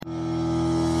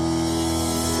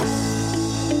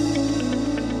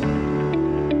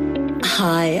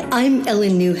Hi, I'm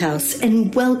Ellen Newhouse,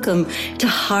 and welcome to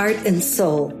Heart and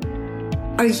Soul.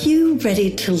 Are you ready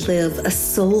to live a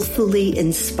soulfully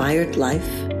inspired life?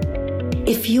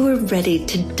 If you're ready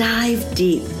to dive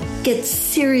deep, get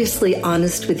seriously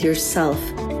honest with yourself,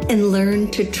 and learn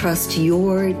to trust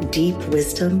your deep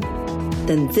wisdom,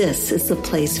 then this is the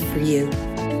place for you.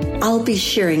 I'll be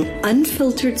sharing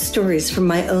unfiltered stories from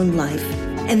my own life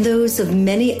and those of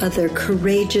many other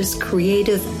courageous,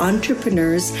 creative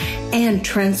entrepreneurs and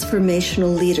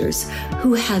transformational leaders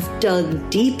who have dug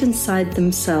deep inside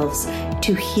themselves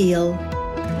to heal,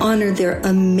 honor their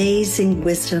amazing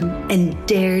wisdom, and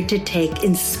dare to take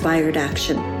inspired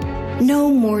action. No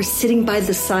more sitting by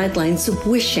the sidelines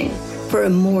wishing for a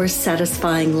more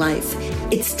satisfying life.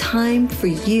 It's time for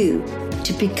you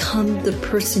to become the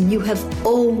person you have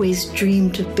always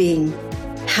dreamed of being.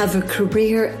 Have a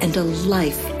career and a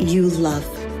life you love.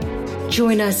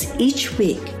 Join us each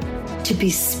week to be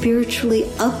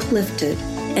spiritually uplifted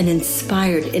and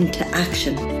inspired into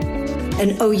action.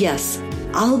 And oh yes,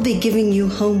 I'll be giving you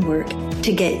homework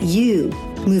to get you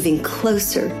moving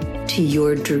closer to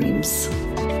your dreams.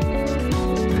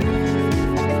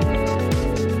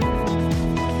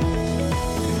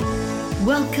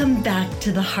 Welcome back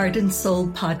to the Heart and Soul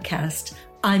podcast.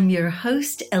 I'm your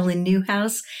host, Ellen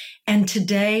Newhouse, and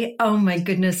today, oh my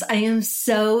goodness, I am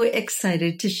so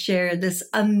excited to share this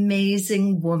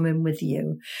amazing woman with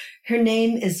you. Her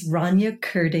name is Rania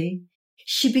Kurdi.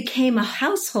 She became a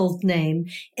household name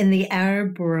in the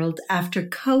Arab world after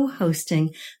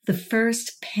co-hosting the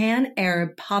first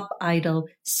pan-Arab pop idol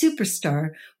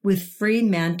superstar with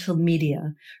Fremantle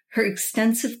Media. Her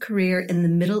extensive career in the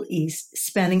Middle East,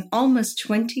 spanning almost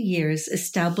 20 years,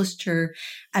 established her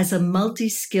as a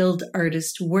multi-skilled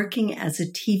artist working as a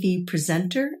TV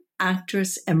presenter,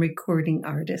 actress, and recording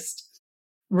artist.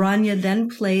 Rania then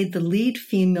played the lead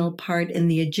female part in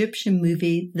the Egyptian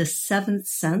movie The Seventh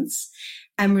Sense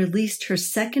and released her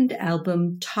second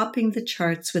album, topping the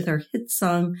charts with her hit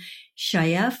song,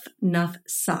 Shayef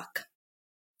Nafsak.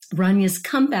 Rania's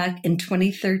comeback in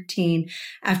 2013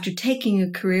 after taking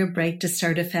a career break to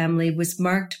start a family was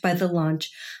marked by the launch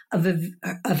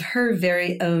of her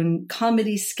very own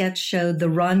comedy sketch show, The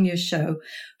Rania Show,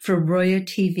 for Roya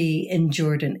TV in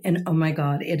Jordan. And oh my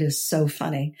God, it is so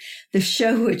funny. The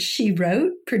show, which she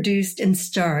wrote, produced, and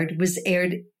starred, was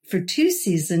aired for 2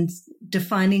 seasons,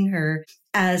 defining her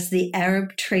as the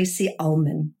Arab Tracy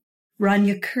Ullman.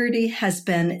 Rania Kurdi has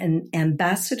been an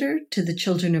ambassador to the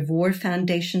Children of War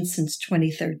Foundation since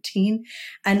 2013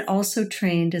 and also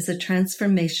trained as a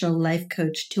transformational life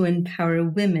coach to empower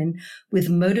women with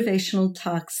motivational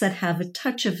talks that have a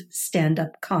touch of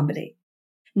stand-up comedy.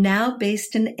 Now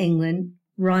based in England,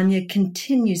 Rania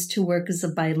continues to work as a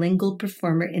bilingual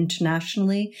performer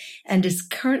internationally and is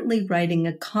currently writing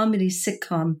a comedy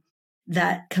sitcom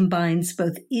that combines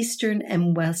both Eastern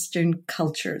and Western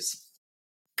cultures.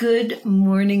 Good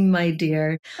morning, my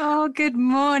dear. Oh, good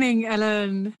morning,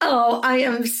 Ellen. Oh, I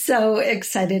am so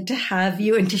excited to have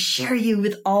you and to share you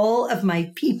with all of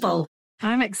my people.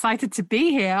 I'm excited to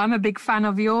be here. I'm a big fan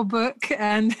of your book,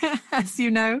 and as you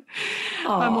know,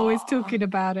 I'm always talking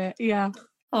about it. Yeah.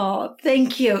 Oh,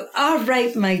 thank you. All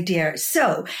right, my dear.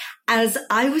 So, as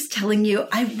I was telling you,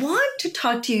 I want to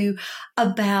talk to you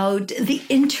about the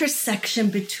intersection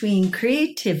between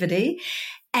creativity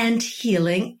and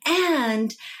healing,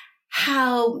 and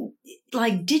how,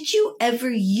 did you ever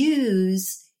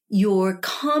use your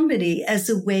comedy as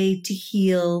a way to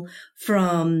heal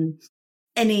from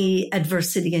any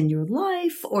adversity in your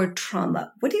life or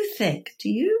trauma? What do you think? Do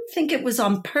you think it was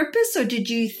on purpose, or did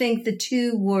you think the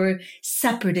two were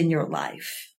separate in your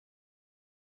life?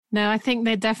 No, I think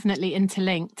they're definitely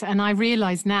interlinked. And I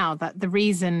realize now that the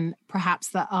reason perhaps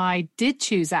that I did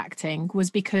choose acting was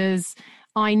because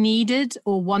I needed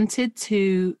or wanted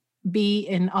to be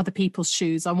in other people's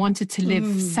shoes. I wanted to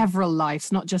live several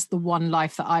lives, not just the one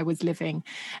life that I was living.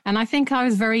 And I think I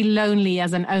was very lonely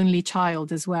as an only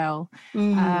child as well,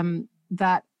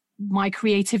 that my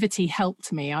creativity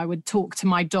helped me. I would talk to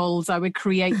my dolls. I would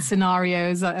create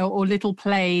scenarios or little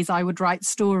plays. I would write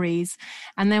stories.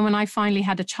 And then when I finally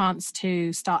had a chance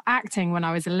to start acting when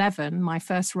I was 11, my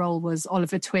first role was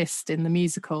Oliver Twist in the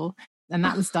musical. And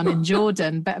that was done in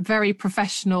Jordan, but a very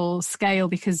professional scale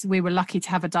because we were lucky to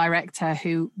have a director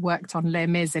who worked on Les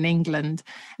Mis in England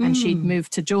and she'd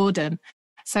moved to Jordan.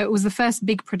 So it was the first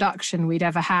big production we'd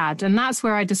ever had. And that's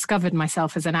where I discovered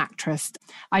myself as an actress.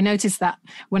 I noticed that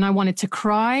when I wanted to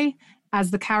cry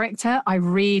as the character, I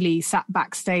really sat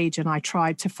backstage and I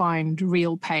tried to find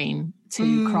real pain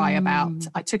to cry about.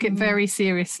 I took it very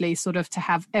seriously, sort of to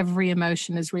have every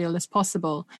emotion as real as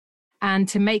possible. And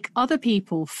to make other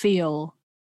people feel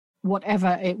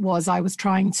whatever it was I was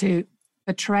trying to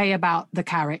portray about the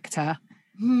character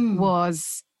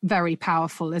was very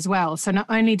powerful as well. So not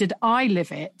only did I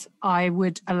live it, I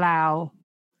would allow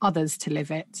others to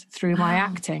live it through my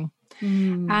acting.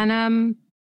 And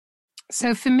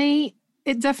so for me,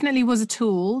 it definitely was a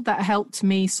tool that helped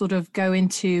me sort of go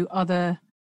into other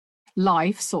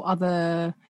lives or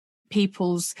other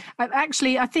people's.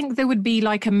 Actually, I think there would be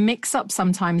like a mix up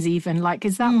sometimes, even like,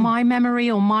 is that my memory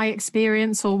or my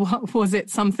experience, or what was it,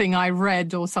 something I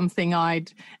read or something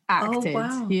I'd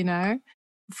acted, you know,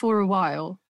 for a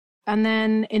while. And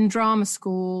then in drama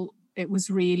school, it was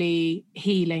really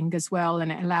healing as well.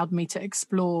 And it allowed me to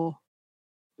explore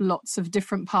lots of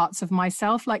different parts of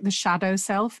myself, like the shadow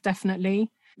self, definitely,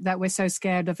 that we're so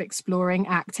scared of exploring.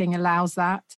 Acting allows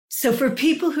that. So for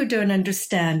people who don't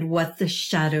understand what the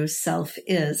shadow self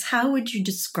is, how would you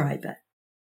describe it?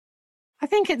 I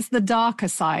think it's the darker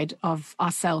side of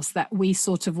ourselves that we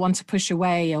sort of want to push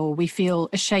away, or we feel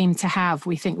ashamed to have.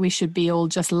 We think we should be all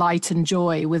just light and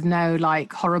joy with no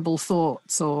like horrible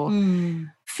thoughts or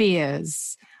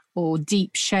fears or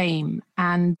deep shame.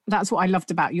 And that's what I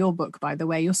loved about your book, by the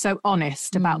way. You're so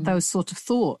honest about those sort of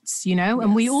thoughts, you know,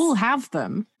 and we all have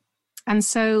them. And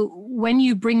so when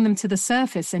you bring them to the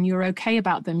surface and you're okay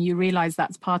about them, you realize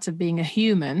that's part of being a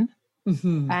human.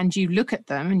 And you look at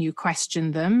them and you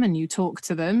question them and you talk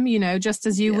to them, you know, just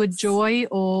as you would joy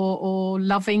or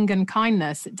loving and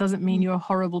kindness. It doesn't mean you're a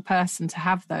horrible person to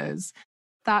have those.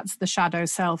 That's the shadow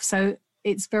self. So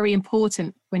it's very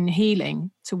important when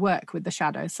healing to work with the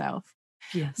shadow self.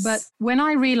 Yes. But when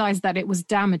I realized that it was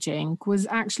damaging was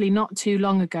actually not too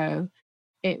long ago.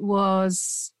 It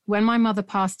was when my mother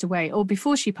passed away, or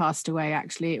before she passed away,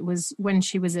 actually. It was when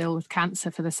she was ill with cancer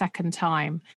for the second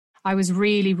time. I was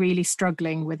really, really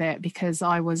struggling with it because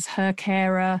I was her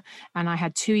carer and I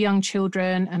had 2 young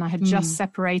children and I had just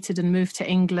separated and moved to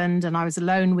England and I was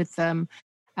alone with them.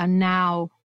 And now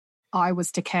I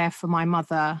was to care for my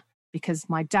mother because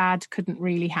my dad couldn't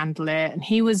really handle it. And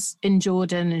he was in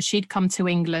Jordan and she'd come to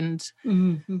England.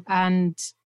 And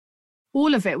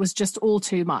all of it was just all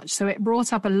too much. So it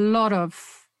brought up a lot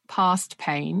of past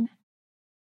pain.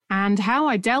 And how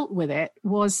I dealt with it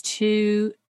was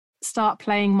to start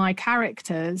playing my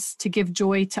characters to give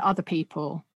joy to other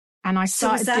people. And I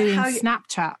started doing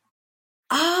Snapchat.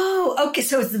 Oh, okay.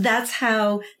 So that's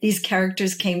how these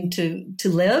characters came to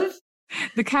live?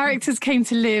 The characters came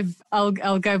to live. I'll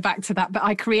go back to that. But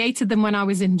I created them when I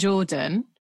was in Jordan.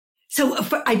 So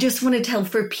I just want to tell,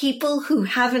 for people who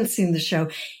haven't seen the show,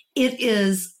 it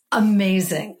is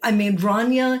amazing. I mean,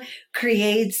 Rania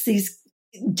creates these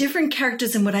different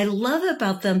characters. And what I love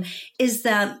about them is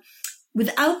that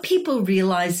without people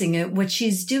realizing it, what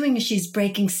she's doing is she's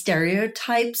breaking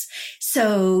stereotypes.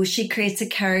 So she creates a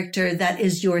character that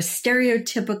is your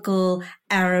stereotypical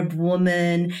Arab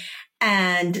woman.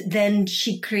 And then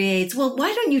she creates, well,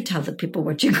 why don't you tell the people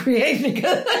what you create?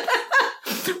 Because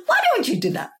why don't you do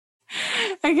that?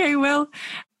 Okay, well,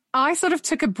 I sort of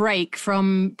took a break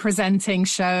from presenting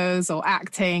shows or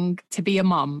acting to be a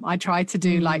mum. I tried to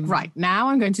do like, right, now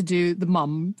I'm going to do the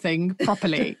mum thing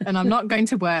properly and I'm not going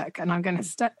to work and I'm going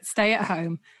to stay at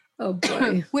home. Oh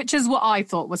boy. Which is what I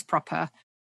thought was proper.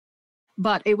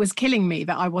 But it was killing me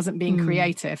that I wasn't being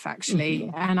creative,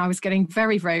 actually. And I was getting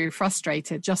very, very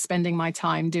frustrated just spending my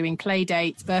time doing play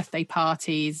dates, birthday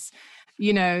parties,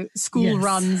 you know, school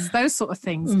runs, those sort of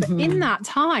things. But in that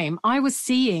time, I was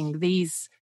seeing these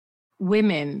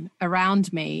women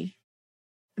around me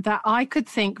that I could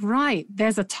think, right,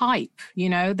 there's a type, you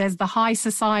know, there's the high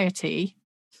society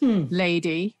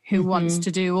lady who wants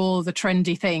to do all the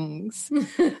trendy things,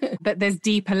 but there's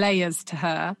deeper layers to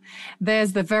her.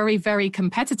 There's the very, very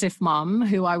competitive mum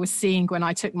who I was seeing when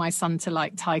I took my son to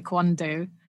like Taekwondo.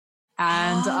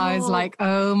 And I was like,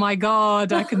 oh my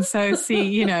God, I can so see,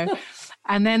 you know.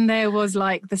 And then there was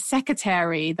like the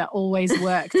secretary that always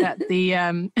worked at the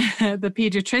the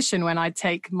pediatrician when I'd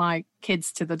take my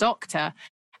kids to the doctor.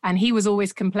 And he was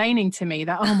always complaining to me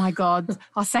that, oh my God,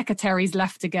 our secretary's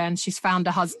left again. She's found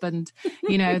a husband.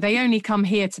 You know, they only come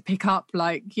here to pick up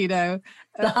like, you know,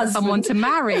 someone to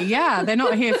marry. Yeah, they're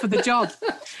not here for the job.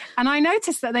 And I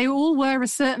noticed that they all were a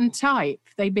certain type.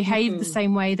 They behaved the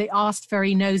same way. They asked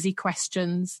very nosy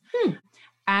questions.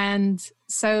 And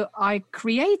so I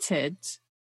created,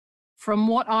 from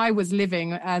what I was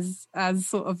living as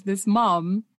sort of this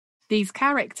mum, these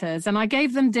characters, and I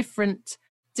gave them different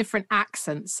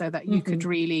accents so that you could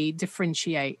really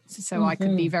differentiate. So I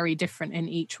could be very different in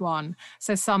each one.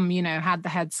 So some, you know, had the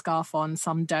headscarf on,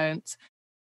 some don't.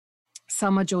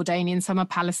 Some are Jordanian, some are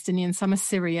Palestinian, some are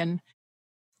Syrian.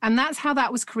 And that's how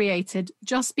that was created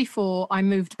just before I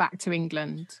moved back to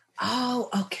England. Oh,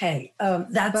 okay.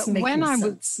 That's But when making I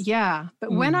was, sense.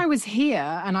 when I was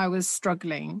here and I was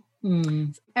struggling,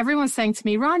 Mm. everyone's saying to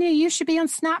me, Rania, you should be on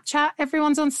Snapchat.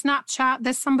 Everyone's on Snapchat.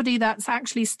 There's somebody that's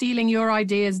actually stealing your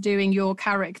ideas, doing your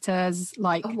characters,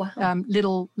 like Oh, wow.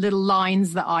 little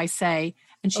lines that I say,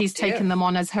 and she's dear. taken them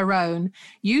on as her own.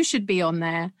 You should be on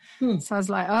there. So I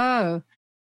was like, oh,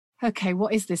 okay,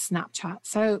 what is this Snapchat?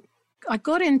 So I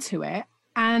got into it,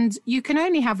 and you can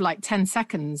only have like 10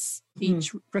 seconds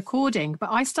each recording, but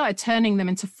I started turning them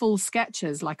into full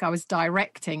sketches, like I was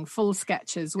directing full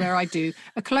sketches where I do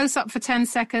a close-up for 10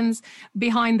 seconds,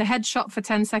 behind the head shot for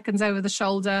 10 seconds over the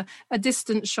shoulder, a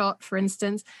distant shot, for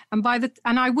instance. And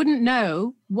I wouldn't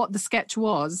know what the sketch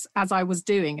was as I was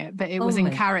doing it, but it was in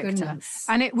character. Goodness.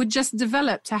 And it would just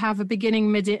develop to have a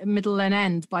beginning, middle, and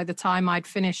end by the time I'd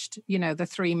finished, the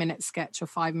 3-minute sketch or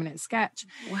 5-minute sketch.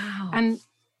 Wow.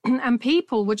 And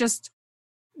people were just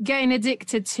getting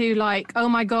addicted to, like, oh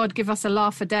my God, give us a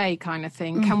laugh a day kind of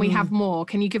thing. Can we have more?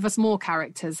 Can you give us more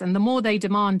characters? And the more they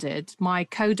demanded, my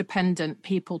codependent,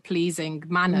 people pleasing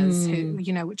manners, who,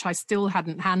 which I still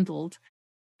hadn't handled,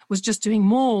 was just doing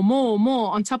more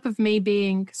on top of me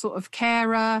being sort of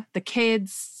carer, the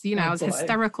kids, I was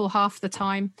hysterical half the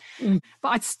time, but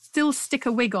I'd still stick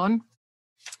a wig on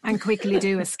and quickly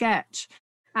do a sketch.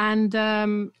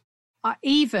 And,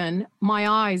 even my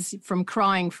eyes from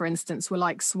crying, for instance, were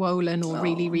like swollen or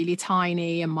really, really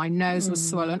tiny, and my nose was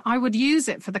swollen. I would use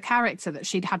it for the character that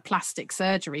she'd had plastic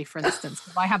surgery, for instance.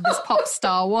 I had this pop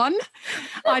star one.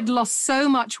 I'd lost so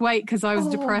much weight because I was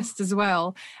depressed as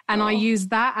well. And I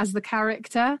used that as the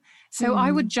character. So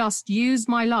I would just use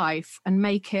my life and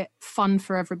make it fun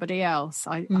for everybody else.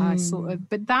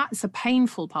 But that's a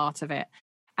painful part of it.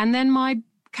 And then my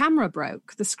camera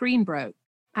broke, the screen broke.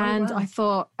 And I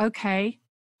thought, okay,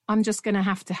 I'm just going to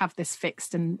have this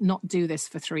fixed and not do this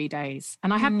for 3 days.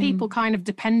 And I had people kind of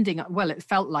it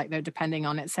felt like they were depending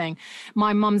on it, saying,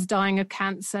 my mum's dying of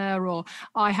cancer, or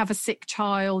I have a sick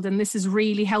child and this is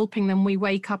really helping them. We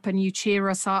wake up and you cheer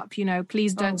us up,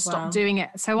 please don't stop doing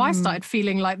it. So I started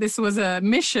feeling like this was a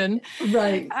mission.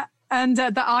 Right. And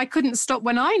that I couldn't stop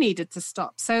when I needed to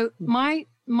stop. So my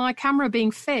camera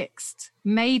being fixed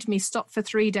made me stop for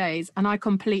 3 days, and I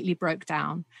completely broke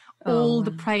down. All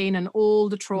the pain and all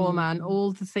the trauma and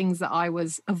all the things that I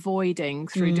was avoiding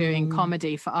through doing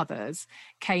comedy for others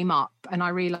came up, and I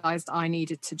realized I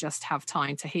needed to just have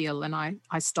time to heal. And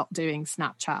I stopped doing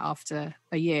Snapchat after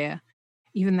a year,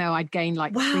 even though I'd gained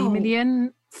like 3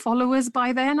 million followers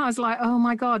by then. I was like, oh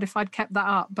my God, if I'd kept that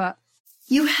up. But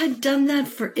you had done that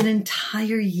for an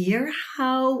entire year?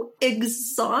 How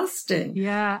exhausting.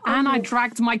 Yeah. And I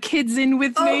dragged my kids in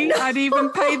with me. No. I'd even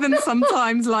pay them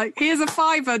sometimes, like, here's a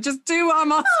 $5, just do what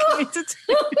I'm asking you to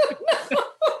do.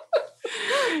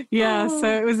 Yeah. So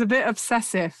it was a bit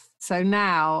obsessive. So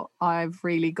now I've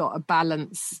really got a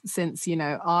balance since,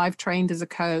 I've trained as a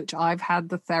coach. I've had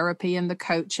the therapy and the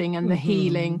coaching and the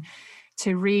healing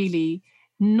to really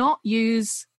not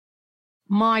use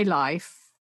my life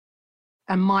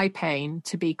and my pain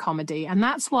to be comedy. And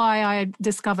that's why I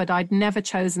discovered I'd never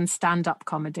chosen stand-up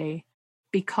comedy,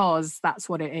 because that's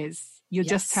what it is. You're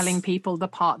just telling people the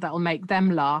part that'll make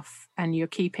them laugh, and you're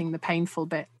keeping the painful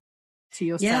bit to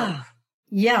yourself.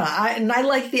 Yeah. I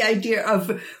like the idea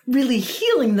of really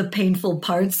healing the painful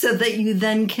parts so that you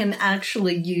then can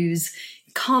actually use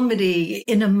comedy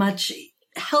in a much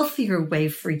healthier way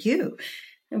for you.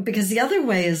 Because the other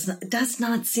way does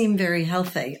not seem very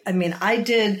healthy. I mean, I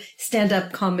did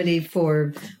stand-up comedy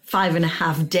for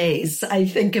 5.5 days, I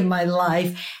think, in my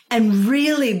life, and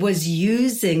really was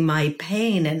using my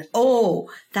pain. And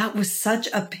that was such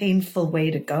a painful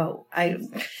way to go.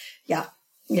 Yeah.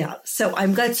 So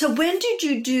I'm glad. So when did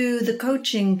you do the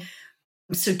coaching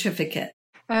certificate?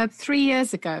 3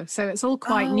 years ago. So it's all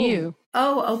quite new.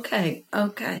 Oh, okay.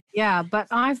 Yeah, but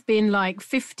I've been like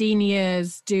 15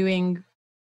 years doing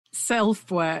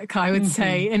self-work, I would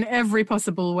say, in every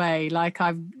possible way. Like,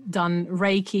 I've done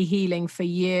Reiki healing for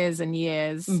years and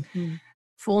years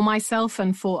for myself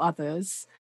and for others.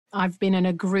 I've been in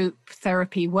a group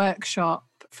therapy workshop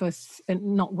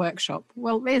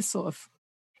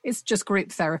it's just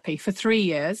group therapy for 3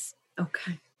 years.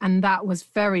 Okay. And that was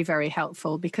very, very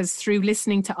helpful, because through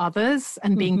listening to others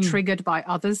and being triggered by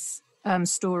others'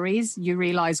 stories, you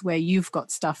realize where you've got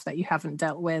stuff that you haven't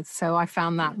dealt with. So I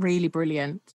found that really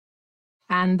brilliant.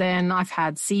 And then I've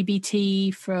had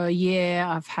CBT for a year.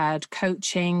 I've had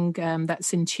coaching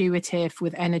that's intuitive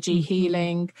with energy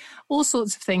healing, all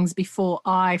sorts of things before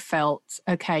I felt,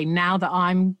 okay, now that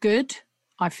I'm good,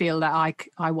 I feel that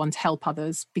I want to help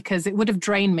others, because it would have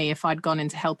drained me if I'd gone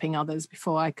into helping others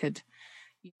before I could,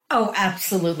 Oh,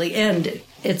 absolutely. And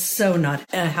it's so not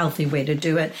a healthy way to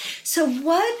do it. So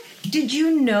what did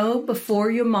you know before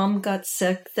your mom got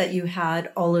sick that you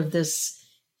had all of this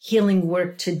healing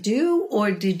work to do?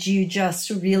 Or did you just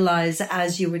realize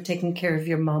as you were taking care of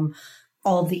your mom,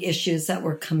 all the issues that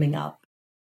were coming up?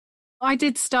 I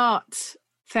did start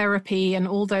therapy and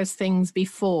all those things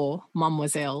before mum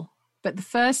was ill. But the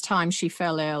first time she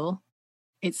fell ill,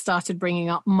 it started bringing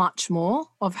up much more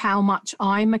of how much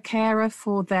I'm a carer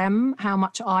for them, how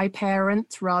much I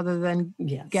parent rather than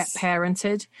get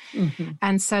parented. Mm-hmm.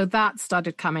 And so that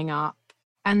started coming up.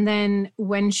 And then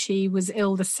when she was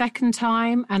ill the second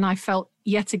time, and I felt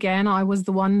yet again, I was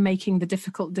the one making the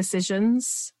difficult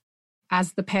decisions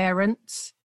as the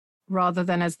parent rather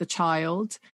than as the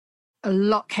child, a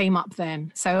lot came up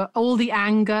then. So all the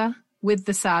anger with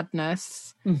the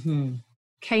sadness, mm-hmm.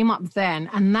 came up then,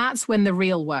 and that's when the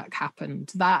real work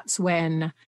happened. That's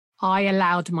when I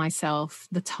allowed myself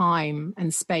the time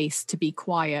and space to be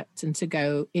quiet and to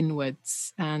go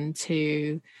inwards and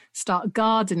to start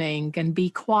gardening and be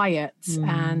quiet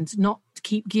and not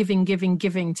keep giving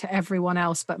to everyone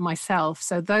else but myself.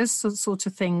 So those sort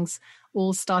of things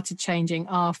all started changing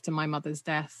after my mother's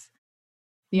death.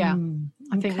 Yeah,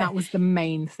 I think that was the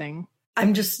main thing.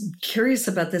 I'm just curious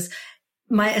about this.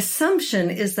 My assumption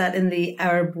is that in the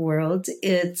Arab world,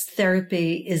 its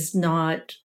therapy is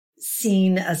not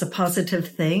seen as a positive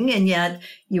thing. And yet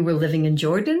you were living in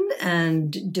Jordan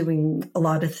and doing a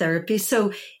lot of therapy.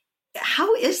 So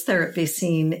how is therapy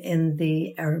seen in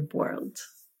the Arab world?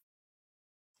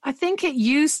 I think it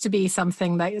used to be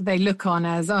something that they look on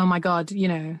as, oh my God,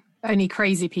 only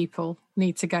crazy people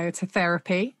need to go to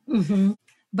therapy. Mm-hmm.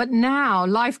 But now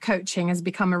life coaching has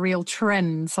become a real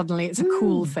trend. Suddenly it's a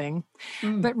cool thing.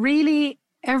 But really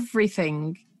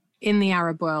everything in the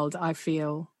Arab world, I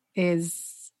feel,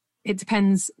 it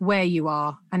depends where you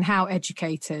are and how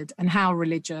educated and how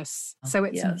religious. So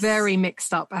it's very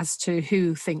mixed up as to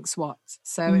who thinks what.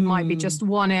 So it might be just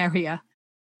one area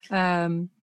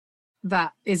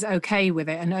that is okay with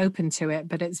it and open to it,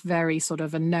 but it's very sort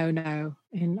of a no-no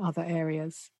in other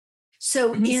areas.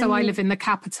 So I live in the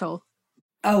capital.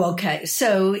 Oh, okay.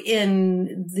 So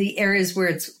in the areas where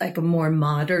it's like a more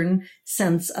modern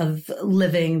sense of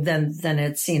living, then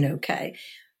it's seen okay.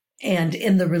 And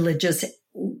in the religious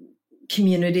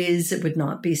communities, it would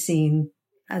not be seen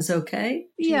as okay?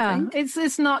 Yeah,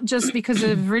 it's not just because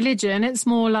of religion. It's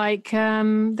more like they're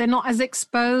not as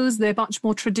exposed. They're much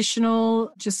more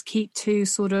traditional. Just keep to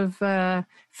sort of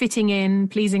fitting in,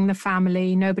 pleasing the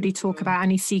family. Nobody talk about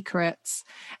any secrets.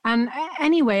 And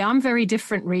anyway, I'm very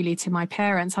different really to my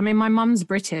parents. I mean, my mum's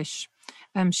British.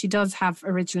 She does have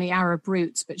originally Arab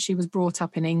roots, but she was brought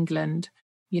up in England.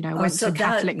 Went to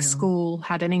Catholic school,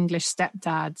 had an English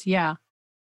stepdad. Yeah.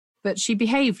 But she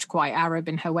behaved quite Arab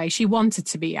in her way. She wanted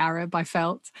to be Arab, I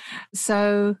felt.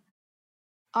 So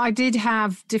I did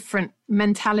have different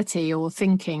mentality or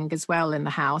thinking as well in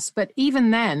the house. But even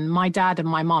then, my dad and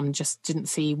my mum just didn't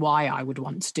see why I would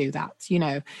want to do that.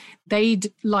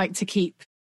 They'd like to keep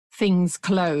things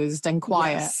closed and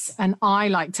quiet. Yes. And I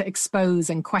like to expose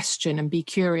and question and be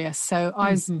curious. So I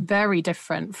was very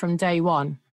different from day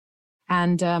one.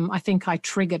 And I think I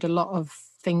triggered a lot of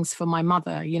things for my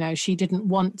mother. She didn't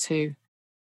want to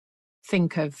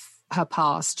think of her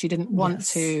past. She didn't want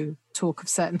to talk of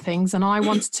certain things. And I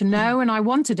wanted to know, and I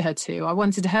wanted her to. I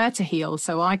wanted her to heal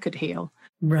so I could heal.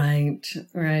 Right.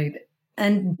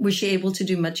 And was she able to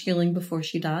do much healing before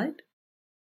she died?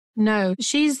 No,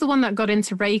 she's the one that got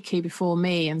into Reiki before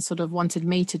me and sort of wanted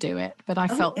me to do it. But I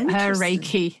felt her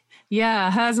Reiki,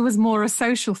 hers was more a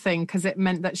social thing because it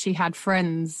meant that she had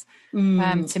friends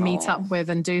to meet up with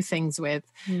and do things with.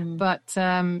 But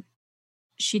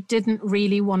she didn't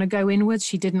really want to go inwards.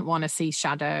 She didn't want to see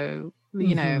shadow,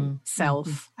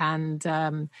 self. And,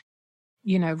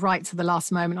 right to the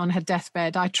last moment on her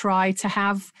deathbed, I tried to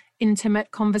have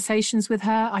intimate conversations with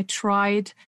her. I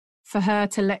tried for her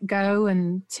to let go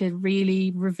and to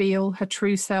really reveal her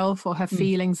true self or her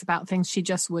feelings about things. She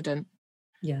just wouldn't.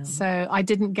 Yeah. So I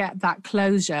didn't get that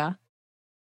closure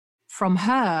from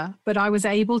her, but I was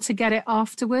able to get it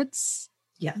afterwards.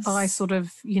 Yes. By sort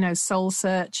of, soul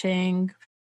searching,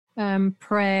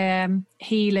 prayer,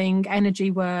 healing, energy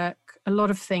work, a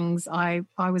lot of things I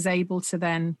was able to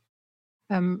then,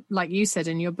 like you said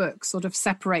in your book, sort of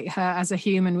separate her as a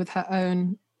human with her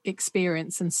own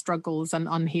experience and struggles and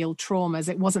unhealed traumas.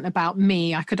 It wasn't about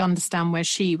me. I could understand where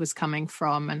she was coming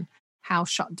from and how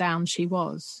shut down she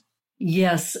was.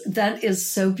 Yes, that is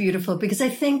so beautiful because I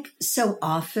think so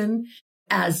often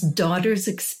as daughters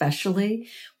especially,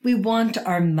 we want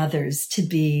our mothers to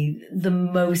be the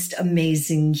most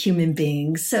amazing human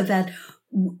beings so that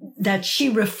that she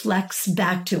reflects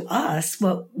back to us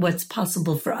what's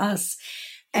possible for us.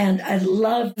 And I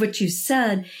love what you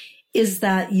said is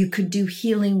that you could do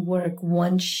healing work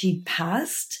once she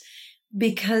passed,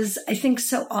 because I think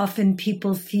so often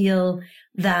people feel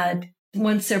that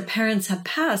once their parents have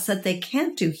passed that they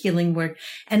can't do healing work.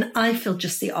 And I feel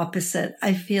just the opposite.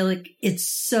 I feel like it's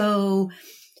so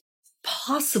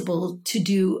possible to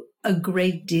do a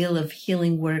great deal of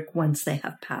healing work once they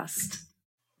have passed.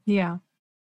 Yeah.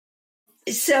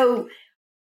 So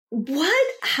what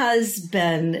has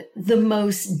been the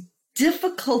most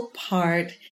difficult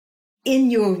part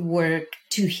in your work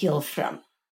to heal from?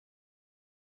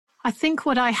 I think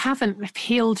what I haven't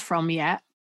healed from yet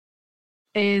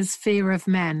is fear of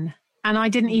men. And I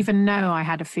didn't even know I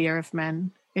had a fear of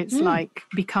men. It's like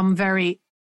become very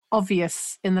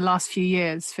obvious in the last few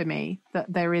years for me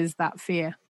that there is that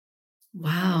fear.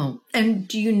 Wow. And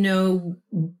do you know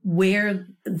where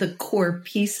the core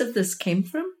piece of this came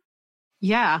from?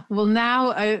 Yeah. Well,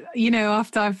 now,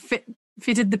 after I've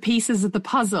fitted the pieces of the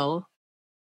puzzle,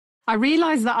 I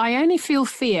realize that I only feel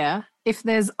fear if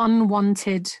there's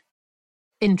unwanted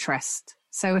interest.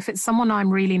 So if it's someone I'm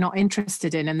really not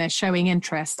interested in and they're showing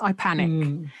interest, I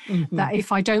panic that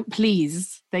if I don't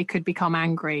please, they could become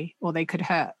angry or they could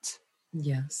hurt.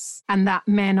 Yes. And that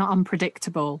men are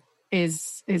unpredictable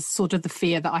is sort of the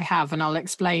fear that I have. And I'll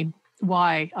explain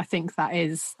why I think that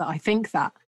is, that I think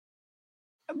that.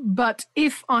 But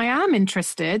if I am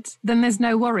interested, then there's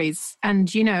no worries.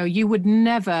 And, you would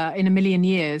never in a million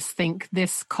years think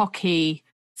this cocky,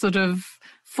 sort of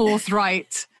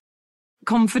forthright,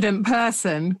 confident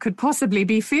person could possibly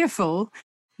be fearful.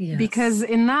 Yes. Because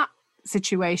in that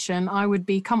situation, I would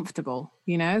be comfortable,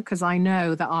 because I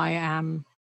know that I am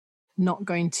not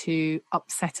going to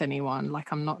upset anyone.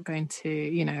 Like I'm not going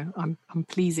to, I'm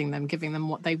pleasing them, giving them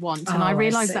what they want. And I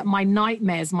realized that my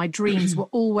nightmares, my dreams were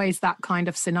always that kind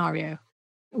of scenario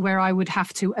where I would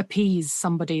have to appease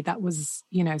somebody that was,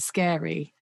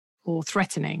 scary or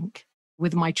threatening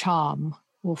with my charm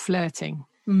or flirting.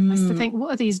 I used to think,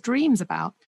 what are these dreams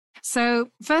about? So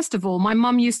first of all, my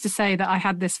mum used to say that I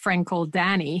had this friend called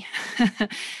Danny,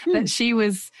 that she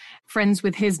was friends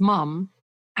with his mum,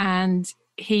 and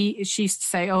she used to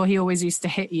say, oh, he always used to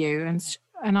hit you.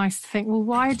 And I used to think, well,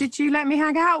 why did you let me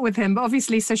hang out with him? But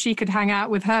obviously so she could hang out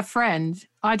with her friend.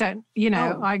 I don't,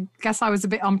 I guess I was a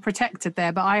bit unprotected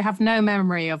there, but I have no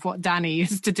memory of what Danny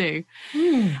used to do.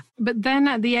 But then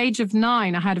at the age of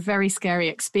 9, I had a very scary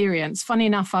experience. Funny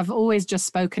enough, I've always just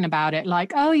spoken about it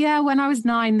like, oh yeah, when I was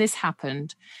 9, this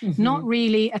happened. Not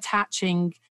really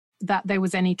attaching that there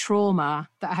was any trauma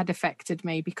that had affected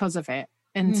me because of it.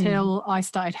 Until I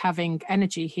started having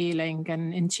energy healing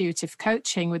and intuitive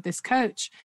coaching with this coach.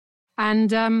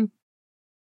 And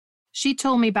she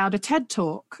told me about a TED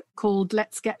Talk called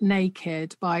Let's Get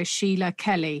Naked by Sheila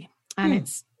Kelly. And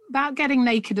it's about getting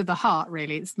naked of the heart,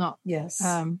 really. It's not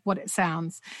what it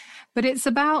sounds. But it's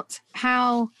about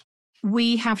how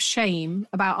we have shame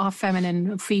about our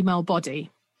feminine and female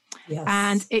body. Yes.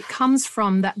 And it comes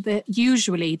from that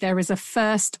usually there is a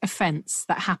first offense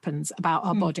that happens about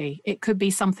our body. It could be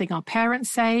something our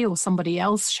parents say or somebody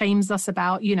else shames us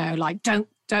about, like don't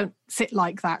sit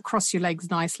like that, cross your legs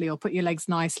nicely or put your legs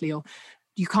nicely, or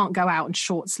you can't go out in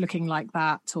shorts looking like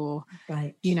that, or,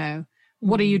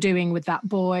 what are you doing with that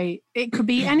boy? It could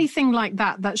be anything like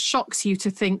that shocks you to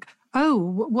think, oh,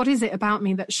 what is it about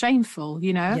me that's shameful,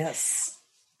 Yes.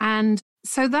 And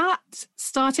so that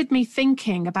started me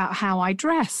thinking about how I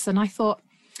dress. And I thought,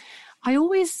 I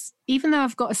always, even though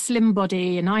I've got a slim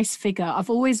body, a nice figure, I've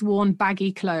always worn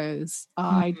baggy clothes.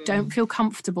 I don't feel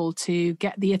comfortable to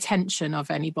get the attention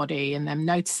of anybody and them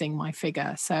noticing my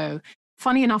figure. So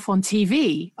funny enough, on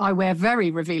TV, I wear very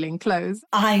revealing clothes.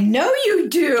 I know you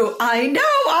do. I know.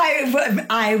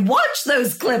 I watched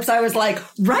those clips. I was like,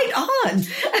 right on.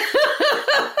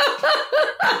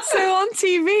 So on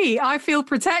TV, I feel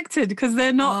protected because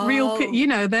they're not real,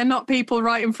 they're not people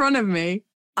right in front of me.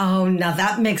 Oh, now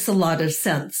that makes a lot of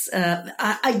sense.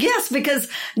 I guess because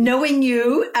knowing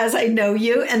you as I know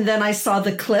you, and then I saw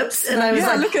the clips and I was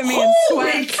like, look at me in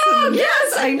sweats.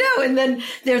 Yes, I know. And then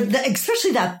there's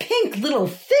especially that pink little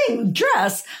thing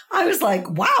dress. I was like,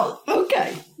 wow,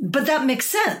 okay. But that makes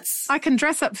sense. I can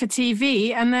dress up for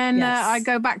TV and then I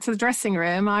go back to the dressing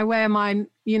room. I wear my,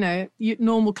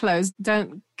 normal clothes,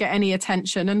 don't get any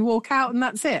attention and walk out and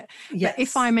that's it. Yes. But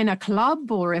if I'm in a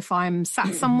club or if I'm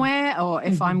sat somewhere or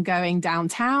if I'm going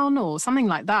downtown or something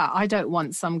like that, I don't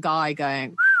want some guy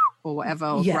going or whatever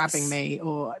or grabbing me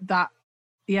or that.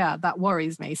 Yeah, that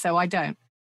worries me. So I don't.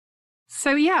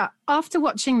 So after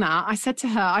watching that, I said to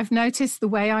her, I've noticed the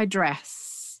way I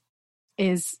dress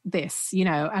is this,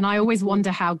 and I always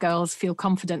wonder how girls feel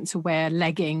confident to wear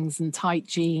leggings and tight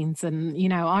jeans. And,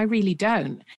 I really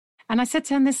don't. And I said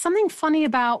to him, there's something funny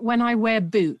about when I wear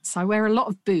boots. I wear a lot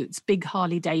of boots, big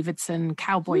Harley Davidson,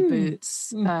 cowboy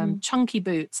boots, chunky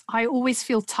boots. I always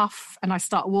feel tough and I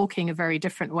start walking a very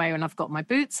different way when I've got my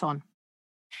boots on.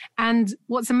 And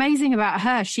what's amazing about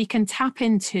her, she can tap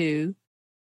into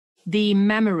the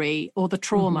memory or the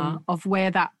trauma of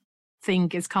where that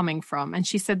thing is coming from. And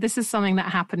she said, this is something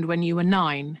that happened when you were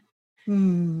 9.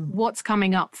 What's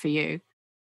coming up for you?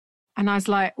 And I was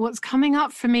like, what's coming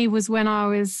up for me was when I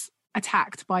was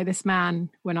attacked by this man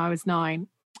when I was 9.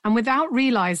 And without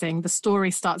realizing, the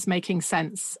story starts making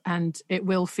sense, and it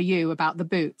will for you about the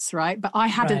boots, right? But I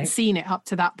hadn't seen it up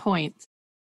to that point.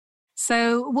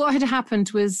 So what had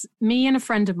happened was me and a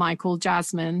friend of mine called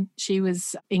Jasmine, she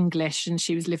was English and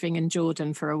she was living in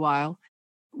Jordan for a while.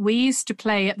 We used to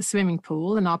play at the swimming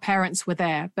pool and our parents were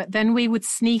there, but then we would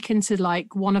sneak into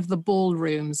like one of the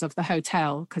ballrooms of the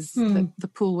hotel because the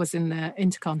pool was in the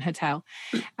Intercon Hotel.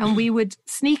 And we would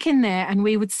sneak in there and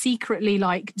we would secretly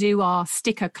like do our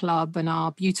sticker club and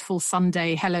our beautiful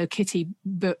Sunday Hello Kitty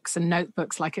books and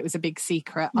notebooks like it was a big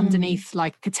secret underneath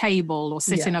like a table or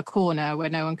sit in a corner where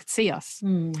no one could see us.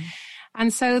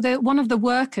 And so one of the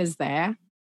workers there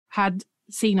had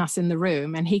seen us in the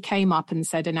room and he came up and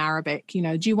said in Arabic,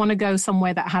 do you want to go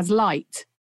somewhere that has light?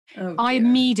 I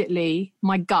immediately,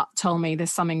 my gut told me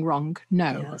there's something wrong.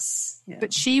 No. Yes. Yeah.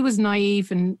 But she was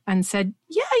naive and said,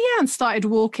 yeah, and started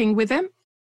walking with him.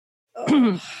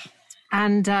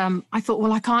 And I thought,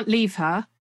 well, I can't leave her.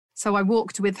 So I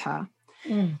walked with her.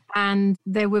 And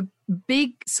there were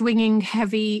big swinging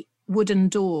heavy wooden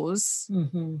doors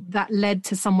that led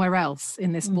to somewhere else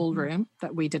in this ballroom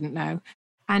that we didn't know.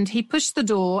 And he pushed the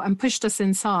door and pushed us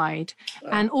inside.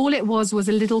 And all it was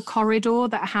a little corridor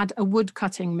that had a wood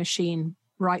cutting machine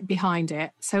right behind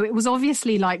it. So it was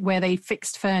obviously like where they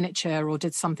fixed furniture or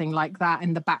did something like that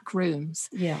in the back rooms.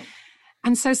 Yeah.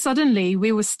 And so suddenly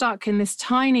we were stuck in this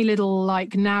tiny little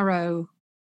like narrow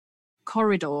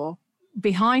corridor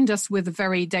behind us with a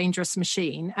very dangerous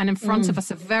machine and in front of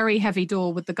us a very heavy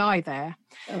door with the guy there.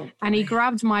 And he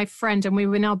grabbed my friend and we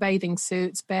were in our bathing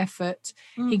suits, barefoot.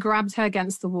 He grabbed her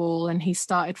against the wall and he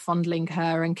started fondling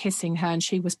her and kissing her and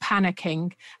she was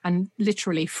panicking and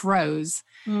literally froze.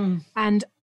 And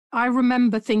I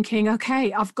remember thinking,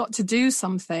 okay, I've got to do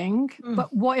something,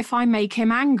 but what if I make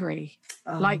him angry?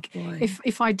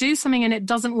 If I do something and it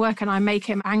doesn't work and I make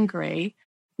him angry,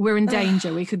 we're in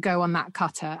danger. We could go on that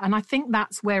cutter. And I think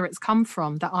that's where it's come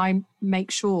from, that I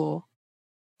make sure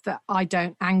that I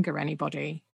don't anger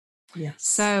anybody. Yes.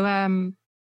 So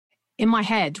in my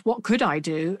head, what could I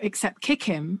do except kick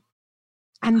him?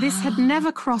 And this had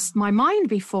never crossed my mind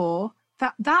before.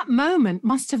 That moment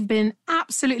must have been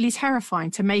absolutely terrifying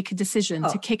to make a decision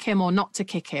to kick him or not to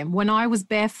kick him when I was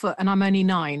barefoot and I'm only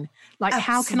 9. Like,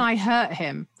 how can I hurt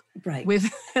him with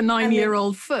a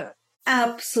 9-year-old foot?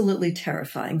 Absolutely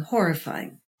terrifying,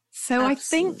 horrifying. So I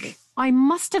think I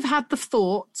must have had the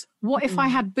thought, what if I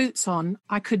had boots on?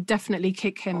 I could definitely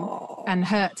kick him and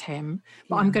hurt him,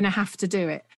 but I'm going to have to do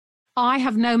it. I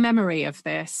have no memory of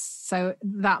this, so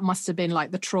that must have been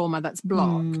like the trauma that's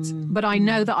blocked. But I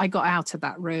know that I got out of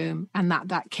that room and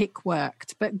that kick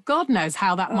worked. But God knows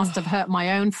how that must have hurt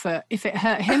my own foot, if it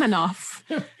hurt him enough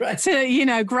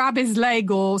to, grab his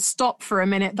leg or stop for a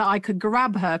minute, that I could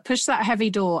grab her, push that heavy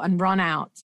door and run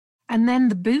out. And then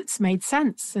the boots made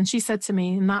sense. And she said to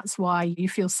me, and that's why you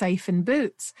feel safe in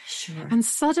boots. Sure. And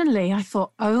suddenly I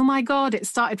thought, oh my God, it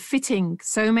started fitting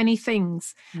so many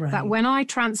things that when I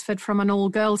transferred from an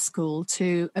all-girls school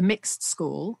to a mixed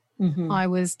school, I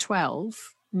was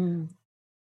 12.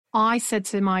 I said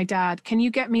to my dad, can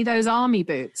you get me those army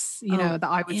boots, that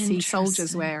I would see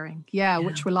soldiers wearing? Yeah,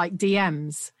 which were like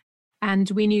DMs.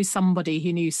 And we knew somebody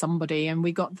who knew somebody, and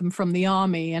we got them from the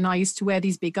army. And I used to wear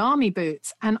these big army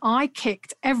boots. And I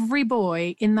kicked every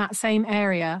boy in that same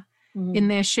area in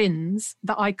their shins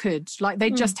that I could. Like,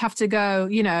 they'd just have to go,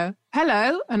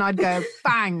 hello. And I'd go,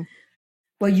 bang.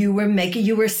 Well, you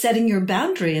were setting your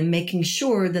boundary and making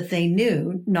sure that they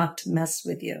knew not to mess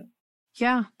with you.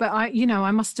 Yeah, but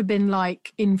I must have been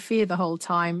like in fear the whole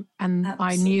time. And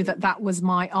I knew that was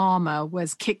my armor,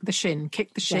 was kick the shin,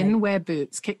 wear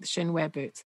boots, kick the shin, wear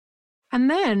boots. And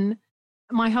then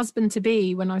my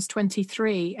husband-to-be, when I was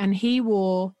 23, and he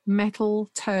wore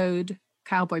metal-toed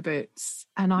cowboy boots.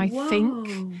 And I think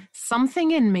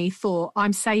something in me thought,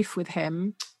 I'm safe with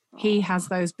him. He has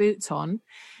those boots on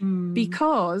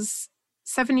because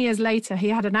 7 years later, he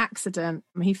had an accident.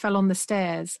 He fell on the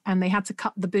stairs and they had to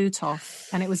cut the boot off.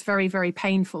 And it was very, very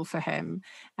painful for him.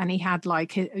 And he had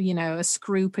like, you know, a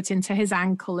screw put into his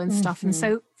ankle and stuff. And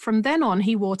so from then on,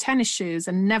 he wore tennis shoes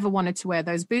and never wanted to wear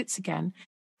those boots again.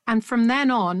 And from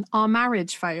then on, our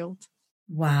marriage failed.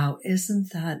 Wow.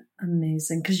 Isn't that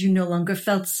amazing? Because you no longer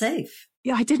felt safe.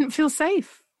 Yeah, I didn't feel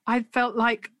safe. I felt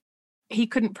like he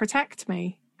couldn't protect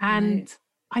me. And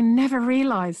I never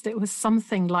realized it was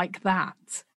something like that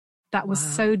was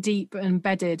so deep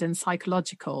embedded and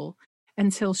psychological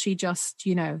until she just,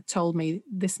 you know, told me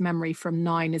this memory from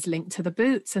 9 is linked to the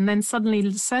boots. And then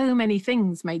suddenly so many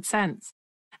things made sense.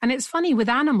 And it's funny with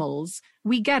animals,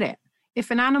 we get it.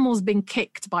 If an animal's been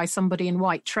kicked by somebody in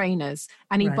white trainers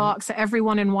and he barks at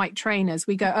everyone in white trainers,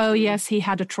 we go, oh, yes, he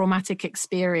had a traumatic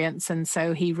experience and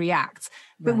so he reacts.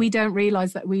 But we don't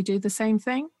realize that we do the same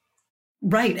thing.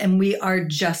 Right. And we are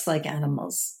just like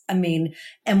animals. I mean,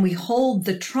 and we hold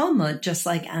the trauma just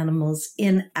like animals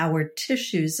in our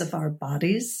tissues of our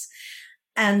bodies.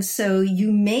 And so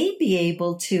you may be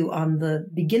able to, on the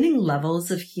beginning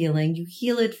levels of healing, you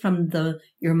heal it from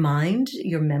your mind,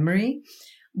 your memory,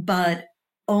 but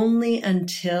only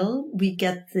until we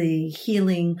get the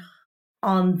healing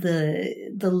on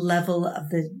the level of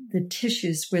the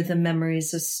tissues where the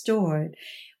memories are stored,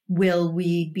 will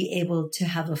we be able to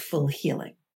have a full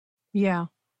healing. Yeah.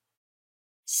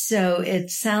 So it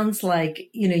sounds like,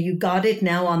 you know, you got it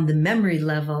now on the memory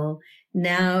level.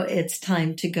 Now it's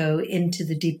time to go into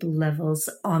the deeper levels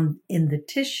in the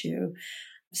tissue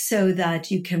so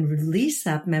that you can release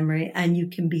that memory and you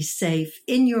can be safe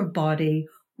in your body,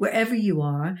 wherever you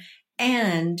are,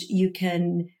 and you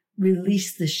can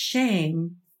release the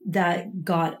shame that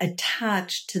got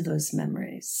attached to those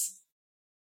memories.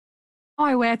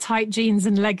 I wear tight jeans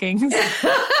and leggings.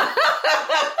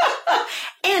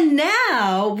 And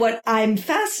now what I'm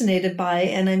fascinated by,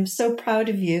 and I'm so proud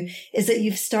of you, is that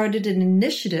you've started an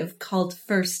initiative called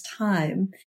First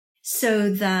Time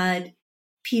so that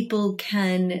people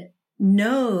can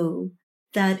know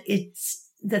that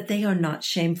they are not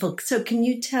shameful. So can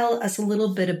you tell us a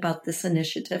little bit about this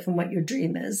initiative and what your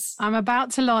dream is? I'm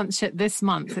about to launch it this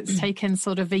month. It's taken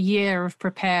sort of a year of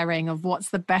preparing of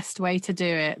what's the best way to do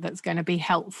it that's going to be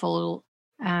helpful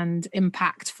and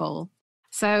impactful.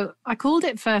 So I called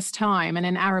it First Time, and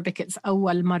in Arabic it's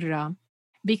Awwal Marra,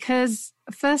 because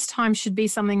first time should be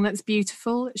something that's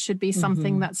beautiful. It should be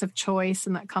something that's of choice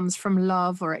and that comes from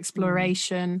love or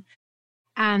exploration.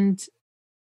 And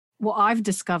what I've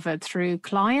discovered through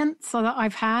clients that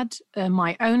I've had,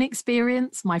 my own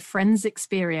experience, my friends'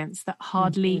 experience, that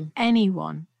hardly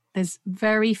anyone, there's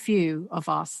very few of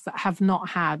us that have not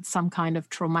had some kind of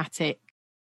traumatic,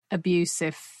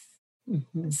 abusive,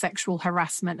 sexual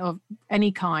harassment of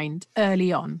any kind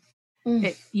early on.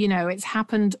 It's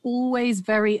happened always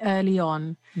very early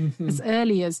on, as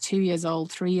early as 2 years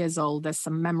old, 3 years old. There's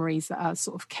some memories that are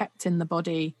sort of kept in the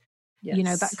body.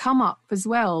 Yes. That come up as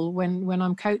well when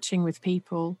I'm coaching with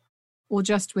people or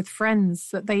just with friends,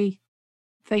 that they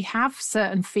have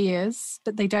certain fears,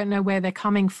 but they don't know where they're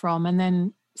coming from. And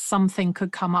then something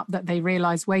could come up that they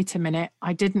realize, wait a minute,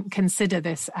 I didn't consider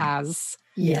this as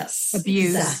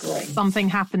abuse. Exactly. Something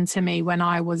happened to me when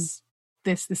I was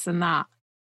this and that.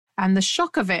 And the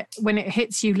shock of it, when it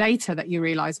hits you later that you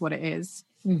realize what it is,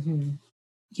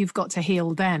 you've got to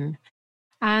heal then.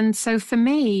 And so for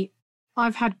me,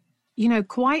 I've had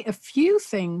quite a few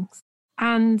things.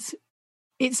 And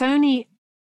it's only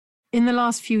in the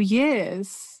last few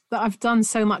years that I've done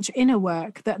so much inner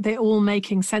work that they're all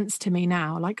making sense to me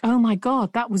now. Like, oh my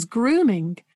God, that was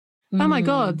grooming. Oh my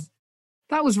God,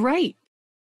 that was rape.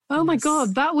 Oh my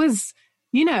God, that was,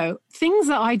 things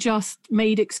that I just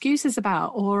made excuses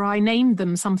about, or I named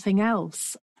them something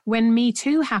else. When Me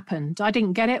Too happened, I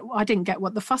didn't get it. I didn't get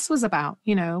what the fuss was about.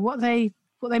 What they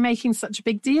making such a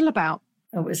big deal about.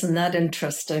 Oh, isn't that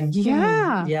interesting?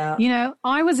 Yeah. Yeah.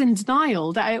 I was in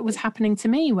denial that it was happening to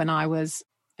me when I was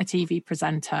a TV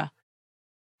presenter.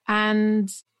 And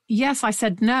yes, I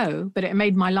said no, but it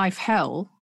made my life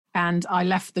hell. And I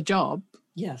left the job.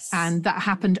 Yes. And that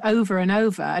happened over and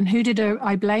over. And who did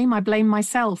I blame? I blame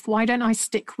myself. Why don't I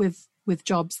stick with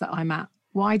jobs that I'm at?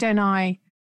 Why don't I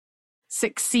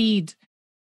succeed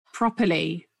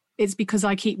properly? It's because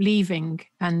I keep leaving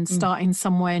and starting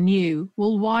somewhere new.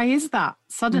 Well, why is that?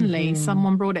 Suddenly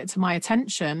someone brought it to my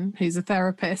attention, who's a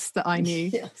therapist that I knew.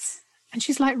 Yes. And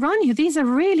she's like, Rania, these are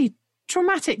really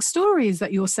traumatic stories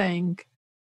that you're saying.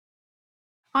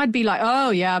 I'd be like, oh,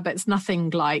 yeah, but it's nothing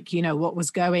like, what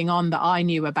was going on that I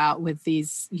knew about with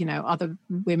these, other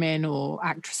women or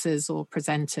actresses or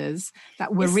presenters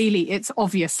that were it's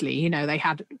obviously, they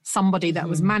had somebody that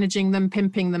was managing them,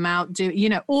 pimping them out,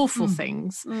 awful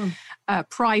things,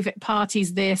 private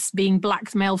parties, this, being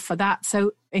blackmailed for that.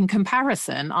 So in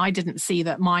comparison, I didn't see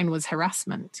that mine was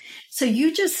harassment. So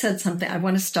you just said something, I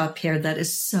want to stop here, that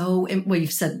is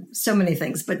you've said so many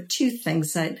things, but two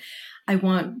things that I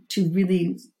want to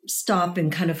really stop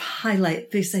and kind of highlight,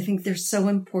 because I think they're so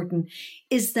important,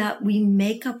 is that we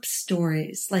make up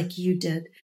stories like you did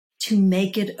to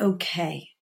make it okay.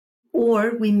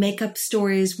 Or we make up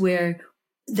stories where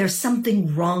there's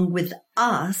something wrong with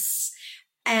us,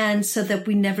 and so that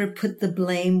we never put the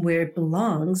blame where it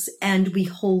belongs, and we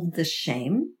hold the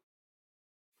shame.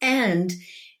 And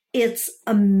it's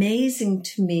amazing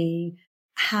to me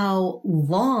how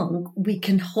long we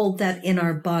can hold that in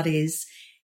our bodies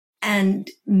and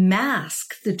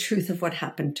mask the truth of what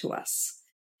happened to us.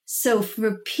 So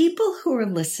for people who are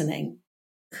listening,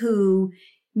 who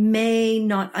may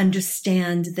not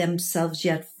understand themselves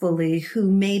yet fully,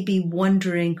 who may be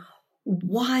wondering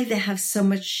why they have so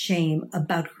much shame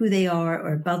about who they are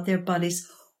or about their bodies,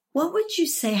 what would you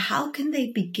say? How can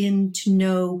they begin to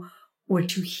know or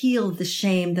to heal the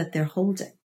shame that they're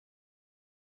holding?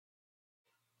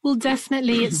 Well,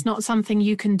 definitely it's not something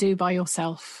you can do by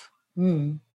yourself.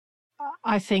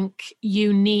 I think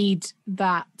you need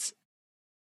that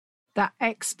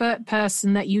expert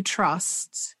person that you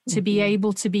trust to be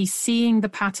able to be seeing the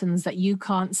patterns that you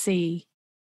can't see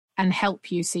and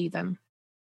help you see them.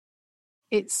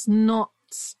 It's not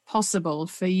possible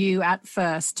for you at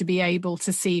first to be able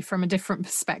to see from a different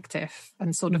perspective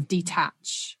and sort of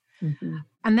detach.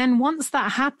 And then once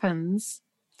that happens,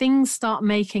 things start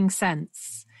making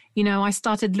sense. I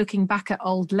started looking back at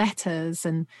old letters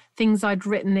and things I'd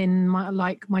written in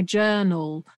my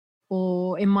journal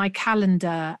or in my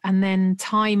calendar, and then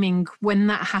timing when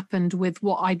that happened with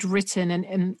what I'd written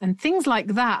and things like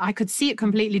that. I could see it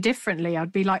completely differently.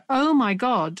 I'd be like, oh my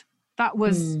God, that